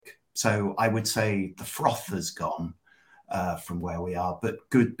So I would say the froth has gone from where we are, but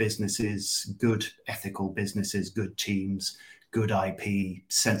good businesses, good ethical businesses, good teams, good IP,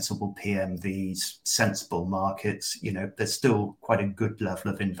 sensible PMVs, sensible markets, there's still quite a good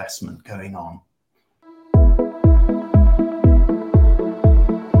level of investment going on.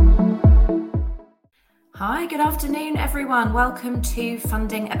 Hi, good afternoon, everyone. Welcome to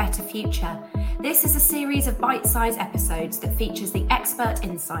Funding a Better Future. This is a series of bite-sized episodes that features the expert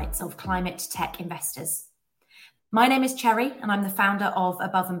insights of climate tech investors. My name is Cherry, and I'm the founder of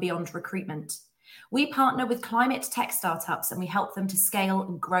Above and Beyond Recruitment. We partner with climate tech startups, and we help them to scale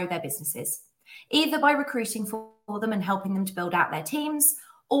and grow their businesses, either by recruiting for them and helping them to build out their teams,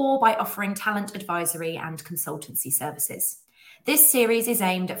 or by offering talent advisory and consultancy services. This series is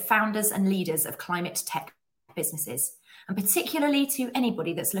aimed at founders and leaders of climate tech businesses, and particularly to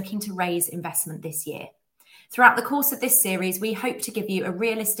anybody that's looking to raise investment this year. Throughout the course of this series, we hope to give you a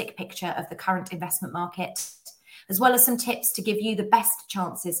realistic picture of the current investment market, as well as some tips to give you the best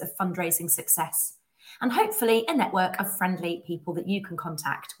chances of fundraising success, and hopefully a network of friendly people that you can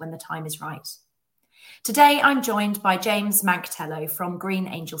contact when the time is right. Today, I'm joined by James Manktelow from Green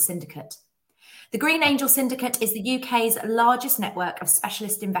Angel Syndicate. The Green Angel Syndicate is the UK's largest network of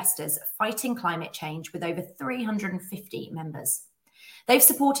specialist investors fighting climate change with over 350 members. They've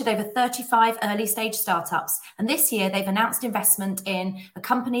supported over 35 early-stage startups, and this year they've announced investment in a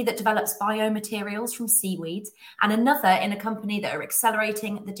company that develops biomaterials from seaweed and another in a company that are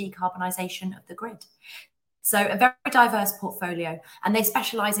accelerating the decarbonisation of the grid. So a very diverse portfolio, and they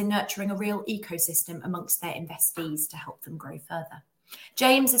specialise in nurturing a real ecosystem amongst their investees to help them grow further.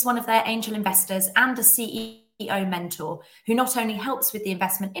 James is one of their angel investors and a CEO mentor who not only helps with the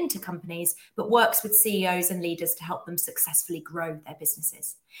investment into companies, but works with CEOs and leaders to help them successfully grow their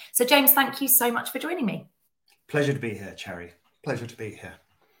businesses. So James, thank you so much for joining me. Pleasure to be here, Cherry. Pleasure to be here.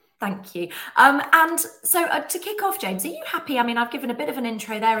 Thank you. And so to kick off, James, are you happy? I mean, I've given a bit of an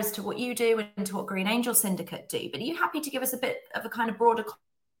intro there as to what you do and to what Green Angel Syndicate do, but are you happy to give us a bit of a kind of broader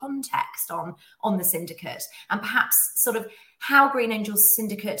context on the syndicate and perhaps sort of how Green Angel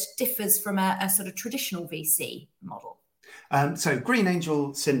Syndicate differs from a sort of traditional VC model? So Green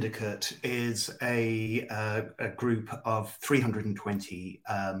Angel Syndicate is a group of 320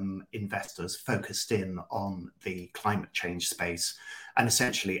 investors focused in on the climate change space, and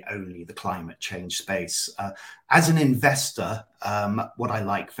essentially only the climate change space. As an investor, what I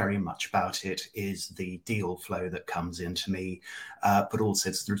like very much about it is the deal flow that comes into me, but also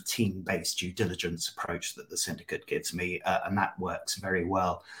it's the team-based due diligence approach that the syndicate gives me, and that works very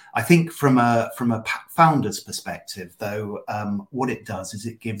well. I think from a founder's perspective, though, what it does is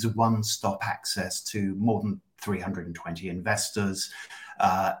it gives one-stop access to more than 320 investors.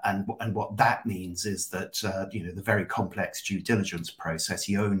 And what that means is that, the very complex due diligence process,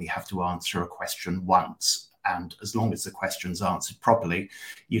 you only have to answer a question once. And as long as the question's answered properly,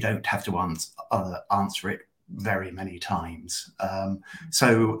 you don't have to answer it very many times. I'd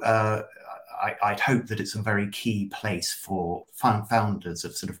hope that it's a very key place for founders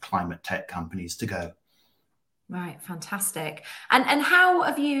of sort of climate tech companies to go. Right, fantastic. And how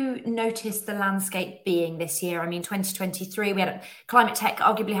have you noticed the landscape being this year? I mean, 2023, we had climate tech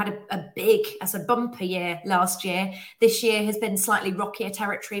arguably had a sort of bumper year last year. This year has been slightly rockier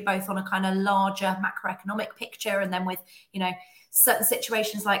territory, both on a kind of larger macroeconomic picture and then with, certain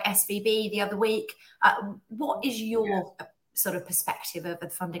situations like SVB the other week. What is your sort of perspective of the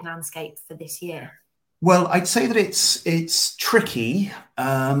funding landscape for this year? Well, I'd say that it's tricky,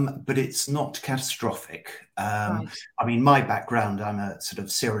 but it's not catastrophic. Right. I mean, my background, I'm a sort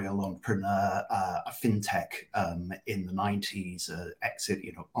of serial entrepreneur, a fintech in the 90s,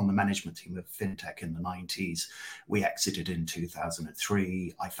 on the management team of fintech in the 90s. We exited in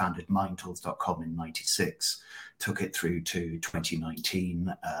 2003. I founded Manktelow.com in 96, took it through to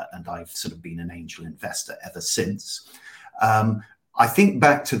 2019, and I've sort of been an angel investor ever since. I think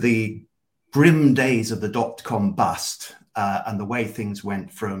back to the grim days of the dot-com bust and the way things went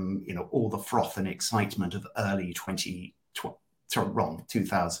from, all the froth and excitement of early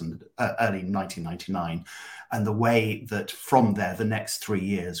 1999, and the way that from there, the next 3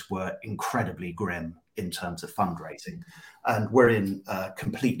 years were incredibly grim in terms of fundraising. And we're in a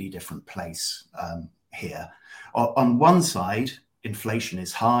completely different place here. On one side, inflation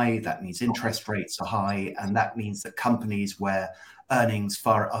is high. That means interest rates are high. And that means that companies where earnings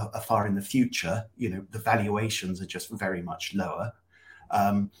are far in the future, the valuations are just very much lower.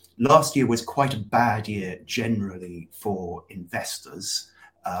 Last year was quite a bad year generally for investors,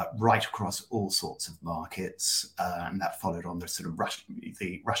 right across all sorts of markets, and that followed on the sort of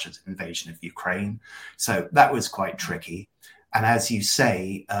Russia's invasion of Ukraine. So that was quite tricky. And as you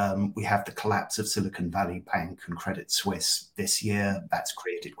say, we have the collapse of Silicon Valley Bank and Credit Suisse this year. That's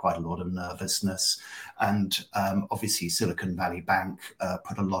created quite a lot of nervousness. And obviously, Silicon Valley Bank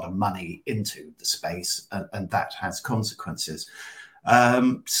put a lot of money into the space, and that has consequences.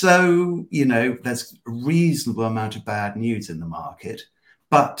 So, there's a reasonable amount of bad news in the market.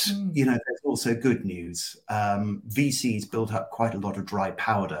 But, there's also good news. VCs built up quite a lot of dry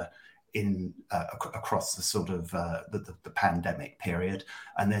powder across the sort of the pandemic period,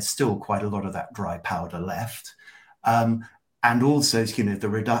 and there's still quite a lot of that dry powder left. And also, the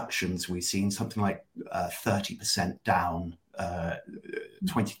reductions we've seen, something like 30% down,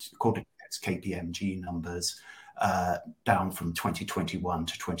 20 according to KPMG numbers, down from 2021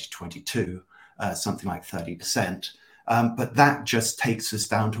 to 2022, something like 30%. But that just takes us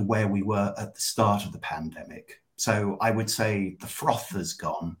down to where we were at the start of the pandemic. So I would say the froth has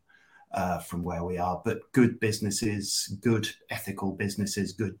gone from where we are, but good businesses, good ethical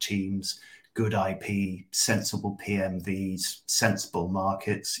businesses, good teams, good IP, sensible PMVs, sensible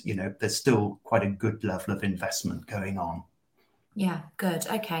markets, there's still quite a good level of investment going on. Yeah, good.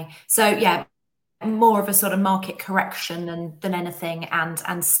 Okay. So yeah, more of a sort of market correction than anything,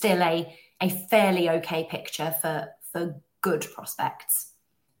 and still a fairly okay picture for good prospects.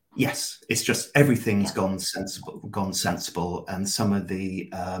 Yes, it's just everything's gone sensible, and some of the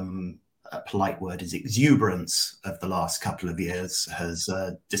a polite word is exuberance of the last couple of years has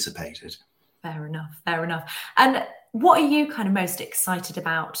dissipated. Fair enough. And what are you kind of most excited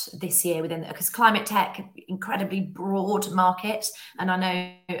about this year because climate tech, incredibly broad market, and I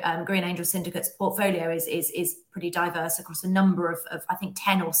know Green Angel Syndicate's portfolio is pretty diverse across a number of I think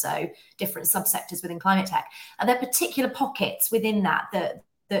 10 or so different subsectors within climate tech. Are there particular pockets within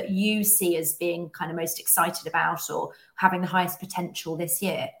that you see as being kind of most excited about or having the highest potential this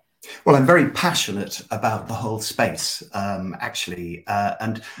year? Well, I'm very passionate about the whole space, actually.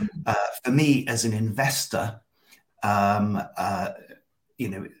 And for me, as an investor, that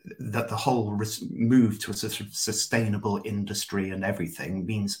the whole move to a sort of sustainable industry and everything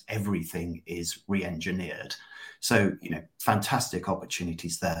means everything is re-engineered. So, fantastic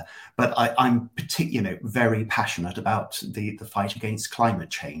opportunities there. But I'm particularly, very passionate about the fight against climate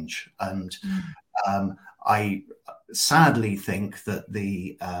change. And I sadly think that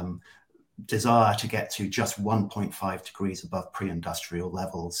the desire to get to just 1.5 degrees above pre-industrial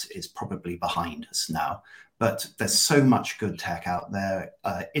levels is probably behind us now. But there's so much good tech out there.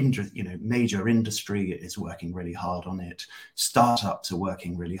 Major industry is working really hard on it. Startups are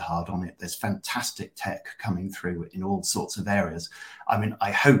working really hard on it. There's fantastic tech coming through in all sorts of areas. I mean,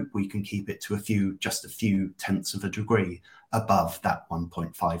 I hope we can keep it to just a few tenths of a degree above that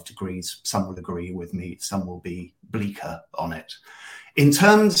 1.5 degrees. Some will agree with me, some will be bleaker on it. In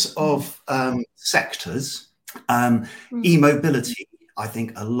terms of sectors, e-mobility, I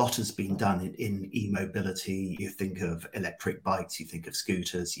think a lot has been done in e-mobility. You think of electric bikes, you think of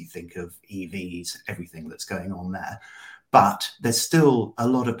scooters, you think of EVs, everything that's going on there. But there's still a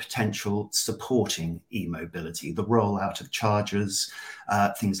lot of potential supporting e-mobility, the rollout of chargers,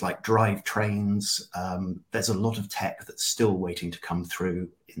 things like drivetrains. There's a lot of tech that's still waiting to come through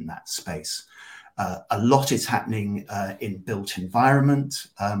in that space. A lot is happening in built environment.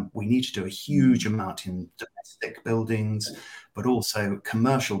 We need to do a huge amount in domestic buildings, but also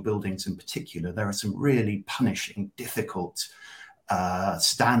commercial buildings in particular. There are some really punishing, difficult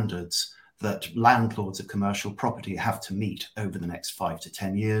standards that landlords of commercial property have to meet over the next 5 to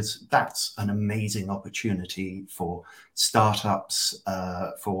 10 years. That's an amazing opportunity for startups,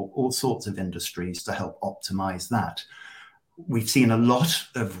 for all sorts of industries to help optimize that. We've seen a lot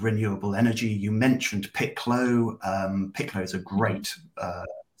of renewable energy. You mentioned Picklow. Picklow is a great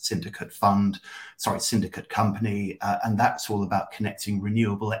syndicate company, and that's all about connecting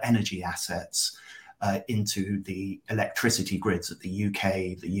renewable energy assets into the electricity grids of the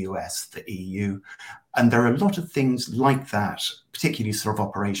UK, the US, the EU. And there are a lot of things like that, particularly sort of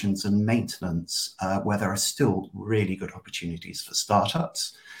operations and maintenance, where there are still really good opportunities for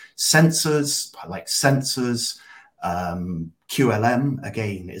startups. Sensors, I like sensors. QLM,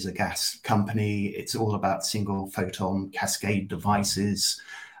 again, is a gas company. It's all about single photon cascade devices,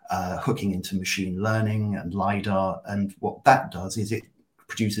 hooking into machine learning and LiDAR. And what that does is it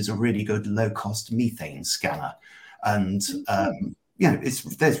produces a really good low-cost methane scanner. And,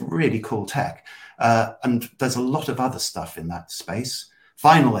 there's really cool tech. And there's a lot of other stuff in that space.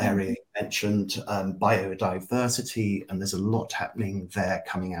 Final area you mentioned, biodiversity, and there's a lot happening there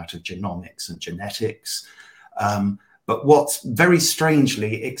coming out of genomics and genetics. But what very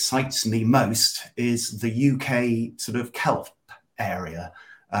strangely excites me most is the UK sort of kelp area.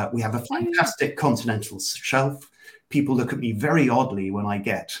 We have a fantastic continental shelf. people look at me very oddly when I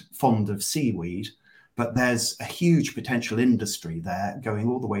get fond of seaweed, but there's a huge potential industry there going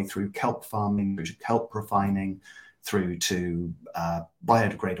all the way through kelp farming, through to kelp refining, through to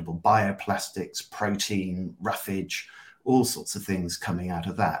biodegradable bioplastics, protein, roughage, all sorts of things coming out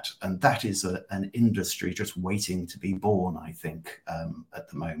of that. And that is an industry just waiting to be born, I think, at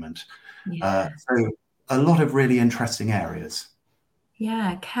the moment. So a lot of really interesting areas.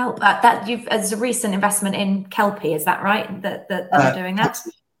 Yeah, kelp. That you've as a recent investment in Kelpie, is that right? That are doing that.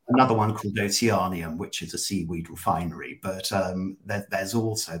 Another one called Oceanium, which is a seaweed refinery, but there's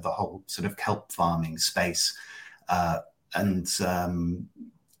also the whole sort of kelp farming space, and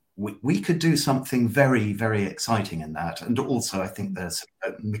we could do something very, very exciting in that. And also, I think there's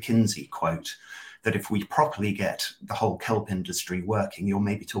a McKinsey quote that if we properly get the whole kelp industry working, you're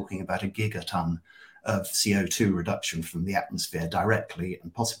maybe talking about a gigaton of CO2 reduction from the atmosphere directly,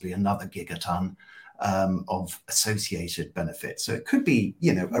 and possibly another gigaton of associated benefits. So it could be,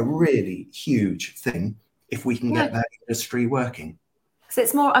 a really huge thing if we can get that industry working. So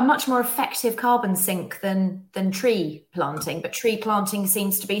it's a much more effective carbon sink than tree planting, but tree planting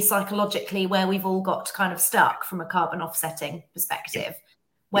seems to be psychologically where we've all got kind of stuck from a carbon offsetting perspective.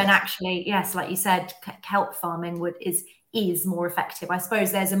 When actually, yes, like you said, kelp farming is more effective. I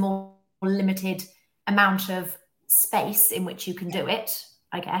suppose there's a more limited amount of space in which you can do it,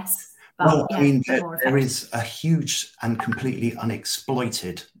 I guess. But, there is a huge and completely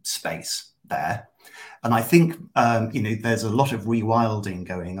unexploited space there. And I think, there's a lot of rewilding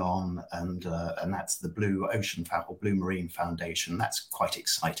going on, and that's the Blue Ocean or Blue Marine Foundation. That's quite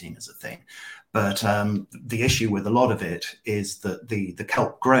exciting as a thing. But the issue with a lot of it is that the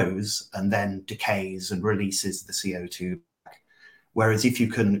kelp grows and then decays and releases the CO2 back. Whereas if you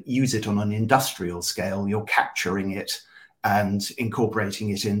can use it on an industrial scale, you're capturing it and incorporating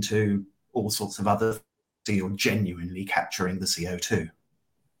it into all sorts of other things. So you're genuinely capturing the CO2.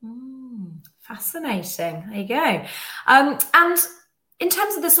 Fascinating. There you go. And in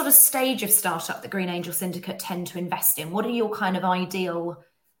terms of the sort of stage of startup that Green Angel Syndicate tend to invest in, what are your kind of ideal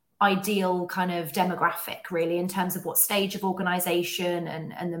kind of demographic, really, in terms of what stage of organization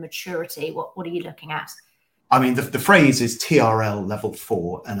and the maturity? What are you looking at? I mean, the phrase is TRL level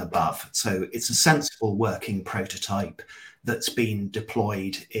 4 and above. So it's a sensible working prototype that's been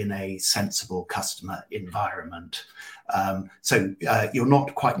deployed in a sensible customer environment. So you're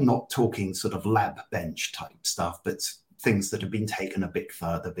not talking sort of lab bench type stuff, but things that have been taken a bit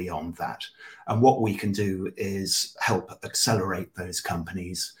further beyond that. And what we can do is help accelerate those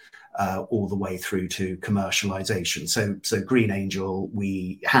companies all the way through to commercialization. So Green Angel,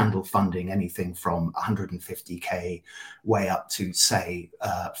 we handle funding anything from 150K way up to, say,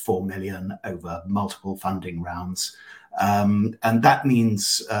 4 million over multiple funding rounds. And that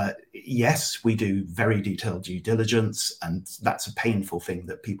means, yes, we do very detailed due diligence, and that's a painful thing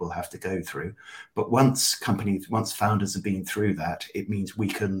that people have to go through. But once founders have been through that, it means we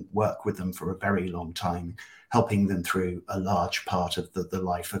can work with them for a very long time, helping them through a large part of the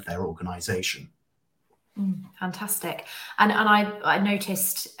life of their organization. Fantastic. And I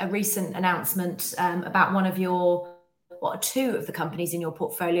noticed a recent announcement about one of your two of the companies in your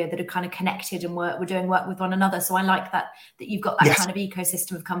portfolio that are kind of connected and were doing work with one another. So I like that you've got that kind of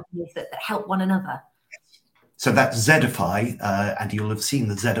ecosystem of companies that help one another. So that's Zedify, and you'll have seen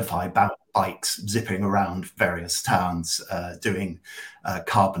the Zedify bikes zipping around various towns doing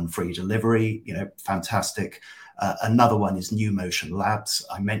carbon-free delivery, fantastic. Another one is New Motion Labs.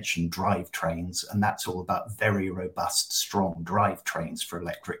 I mentioned drivetrains, and that's all about very robust, strong drivetrains for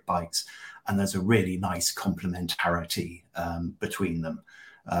electric bikes. And there's a really nice complementarity between them.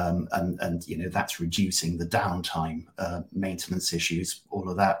 And that's reducing the downtime, maintenance issues, all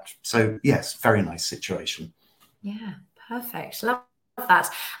of that. So, yes, very nice situation. Yeah, perfect. Love that.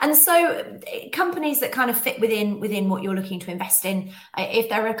 And so companies that kind of fit within what you're looking to invest in, if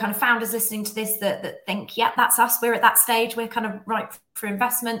there are kind of founders listening to this that think, yeah, that's us, we're at that stage, we're kind of ripe for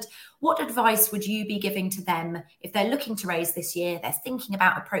investment, what advice would you be giving to them if they're looking to raise this year, they're thinking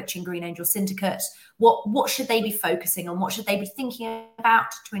about approaching Green Angel Syndicate? What should they be focusing on? What should they be thinking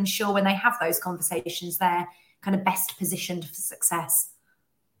about to ensure when they have those conversations, they're kind of best positioned for success?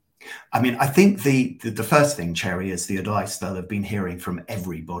 I mean, I think the first thing, Cherry, is the advice they'll have been hearing from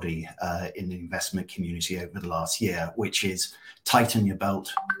everybody in the investment community over the last year, which is tighten your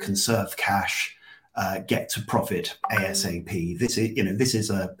belt, conserve cash, get to profit ASAP. This is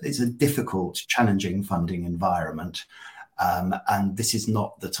a difficult, challenging funding environment, and this is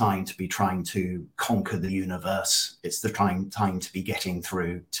not the time to be trying to conquer the universe. It's the time to be getting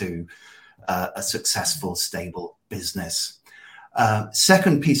through to a successful, stable business.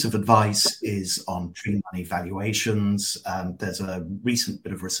 Second piece of advice is on pre-money valuations. There's a recent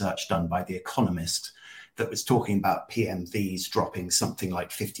bit of research done by The Economist that was talking about PMVs dropping something like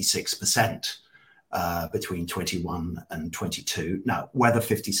 56% between 21 and 22. Now, whether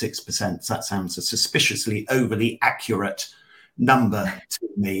 56%, that sounds a suspiciously overly accurate number to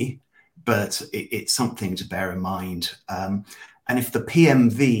me, but it's something to bear in mind. And if the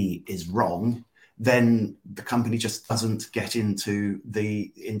PMV is wrong, then the company just doesn't get into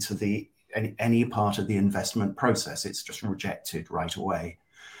any part of the investment process. It's just rejected right away.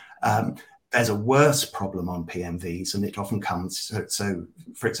 There's a worse problem on PMVs, and it often comes. So,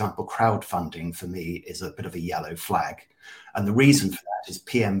 for example, crowdfunding for me is a bit of a yellow flag. And the reason for that is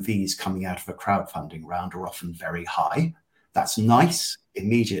PMVs coming out of a crowdfunding round are often very high. That's nice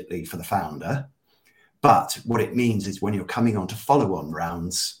immediately for the founder. But what it means is when you're coming on to follow-on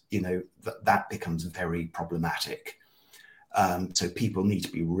rounds, that becomes very problematic. So people need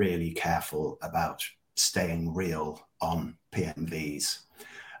to be really careful about staying real on PMVs.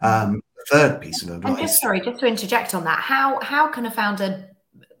 The third piece of advice. And just to interject on that, how can a founder,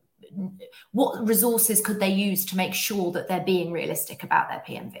 what resources could they use to make sure that they're being realistic about their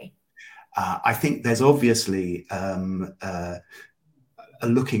PMV? I think there's obviously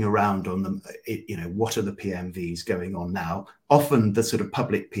looking around on them, what are the PMVs going on now? Often the sort of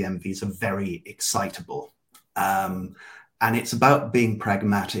public PMVs are very excitable. And it's about being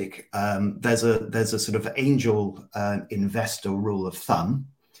pragmatic. There's a sort of angel investor rule of thumb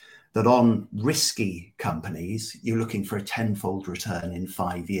that on risky companies, you're looking for a 10-fold return in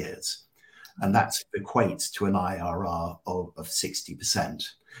 5 years. And that equates to an IRR of 60%.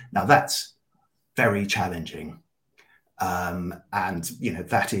 Now, that's very challenging. And,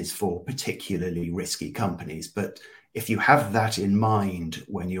 that is for particularly risky companies. But if you have that in mind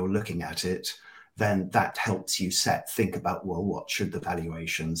when you're looking at it, then that helps you think about, well, what should the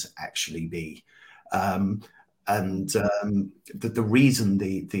valuations actually be? The reason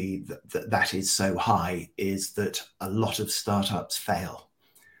that is so high is that a lot of startups fail.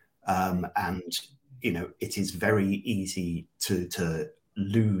 It is very easy to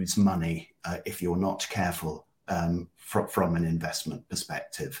lose money if you're not careful from an investment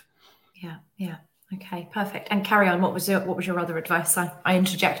perspective. Yeah. Okay, perfect. And carry on. What was your other advice? I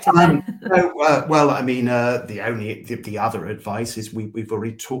interjected there. The other advice is we've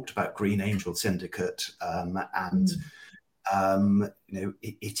already talked about Green Angel Syndicate,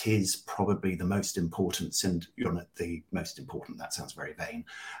 it is probably the most important the most important. That sounds very vain.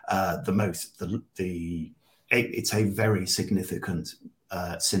 It's a very significant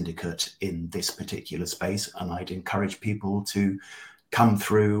syndicate in this particular space, and I'd encourage people to come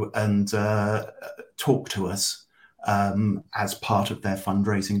through and talk to us as part of their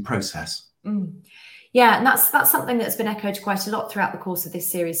fundraising process. Yeah, and that's something that's been echoed quite a lot throughout the course of this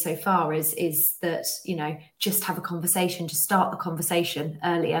series so far is that, just have a conversation, just start the conversation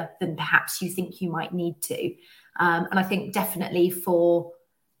earlier than perhaps you think you might need to. And I think definitely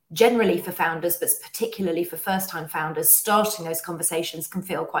generally for founders, but particularly for first-time founders, starting those conversations can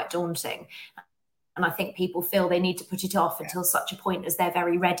feel quite daunting. And I think people feel they need to put it off until such a point as they're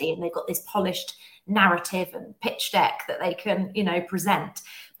very ready and they've got this polished narrative and pitch deck that they can, present.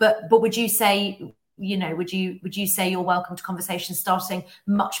 But would you say, would you say you're welcome to conversations starting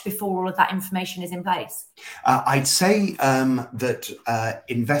much before all of that information is in place? I'd say that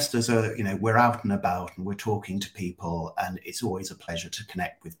investors are, we're out and about and we're talking to people, and it's always a pleasure to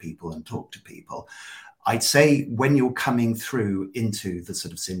connect with people and talk to people. I'd say when you're coming through into the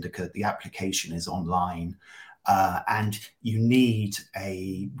sort of syndicate, the application is online, and you need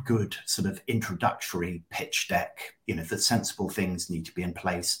a good sort of introductory pitch deck. The sensible things need to be in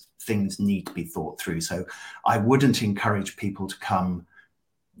place. Things need to be thought through. So I wouldn't encourage people to come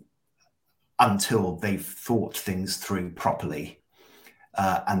until they've thought things through properly.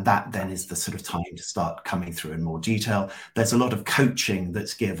 And that then is the sort of time to start coming through in more detail. There's a lot of coaching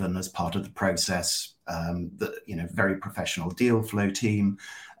that's given as part of the process. Very professional deal flow team.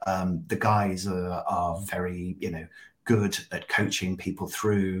 The guys are very, good at coaching people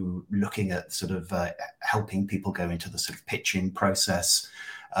through, looking at sort of helping people go into the sort of pitching process.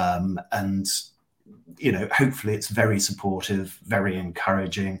 Hopefully it's very supportive, very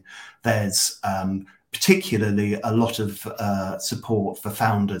encouraging. There's particularly a lot of support for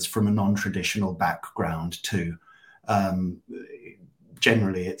founders from a non-traditional background too.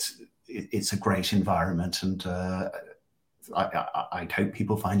 Generally, it's a great environment, and I'd hope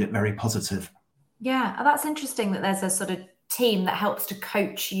people find it very positive. Yeah, that's interesting that there's a sort of team that helps to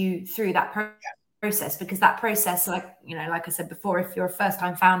coach you through that process, because that process, like I said before, if you're a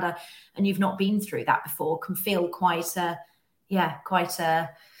first-time founder and you've not been through that before, can feel quite quite a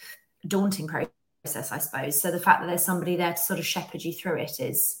daunting process, I suppose. So the fact that there's somebody there to sort of shepherd you through it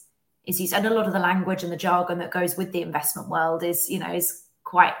is used. And a lot of the language and the jargon that goes with the investment world is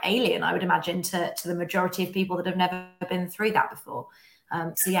quite alien, I would imagine, to the majority of people that have never been through that before.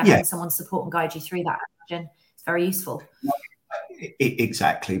 Having someone support and guide you through that, I imagine, it's very useful.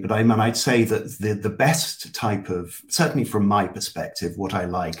 Exactly. But I'd say that the best type of, certainly from my perspective, what I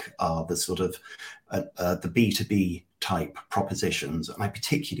like are the sort of the B2B type propositions. And I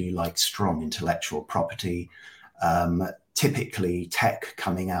particularly like strong intellectual property, typically tech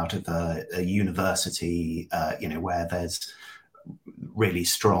coming out of a university, where there's really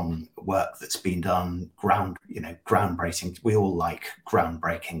strong work that's been done, groundbreaking. We all like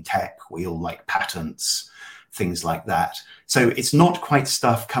groundbreaking tech. We all like patents, things like that. So it's not quite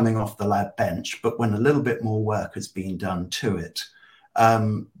stuff coming off the lab bench, but when a little bit more work has been done to it,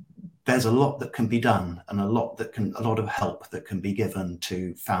 there's a lot that can be done, and a lot of help that can be given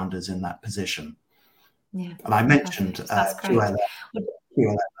to founders in that position. Yeah. And I mentioned QLM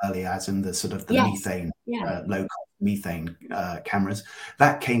earlier, as in the sort of the methane, low cost methane cameras.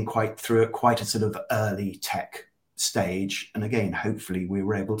 That came through at quite a sort of early tech stage. And again, hopefully we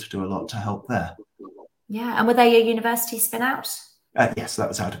were able to do a lot to help there. Yeah. And were they a university spin out? Yes, that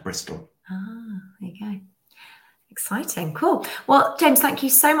was out of Bristol. Ah, there you go. Exciting. Cool. Well, James, thank you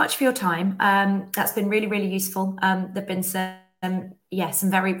so much for your time. That's been really, really useful. There've been some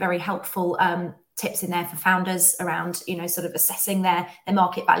very, very helpful tips in there for founders around, sort of assessing their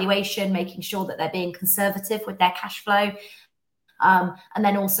market valuation, making sure that they're being conservative with their cash flow. And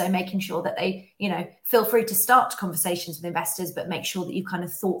then also making sure that they, feel free to start conversations with investors, but make sure that you've kind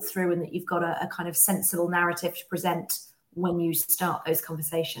of thought through and that you've got a kind of sensible narrative to present when you start those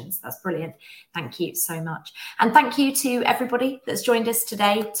conversations. That's brilliant. Thank you so much. And thank you to everybody that's joined us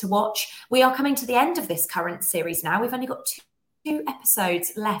today to watch. We are coming to the end of this current series now. We've only got two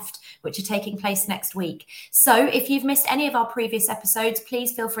episodes left, which are taking place next week. So if you've missed any of our previous episodes,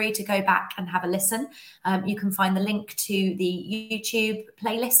 please feel free to go back and have a listen. You can find the link to the YouTube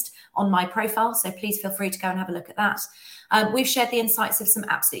playlist on my profile, so please feel free to go and have a look at that. We've shared the insights of some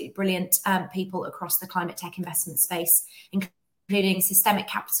absolutely brilliant people across the climate tech investment space, including Systemic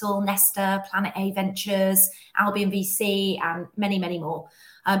Capital, Nesta, Planet A Ventures, Albion VC, and many, many more.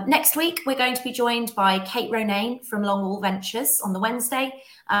 Next week, we're going to be joined by Kate Ronayne from Longwall Ventures on the Wednesday,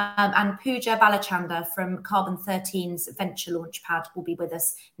 and Pooja Balachandra from Carbon 13's Venture Launchpad will be with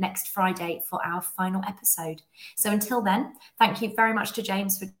us next Friday for our final episode. So until then, thank you very much to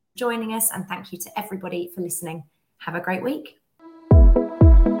James for joining us, and thank you to everybody for listening. Have a great week.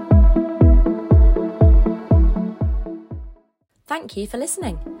 Thank you for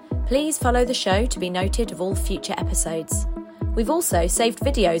listening. Please follow the show to be noted of all future episodes. We've also saved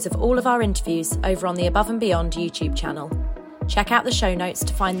videos of all of our interviews over on the Above and Beyond YouTube channel. Check out the show notes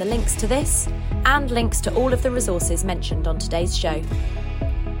to find the links to this and links to all of the resources mentioned on today's show.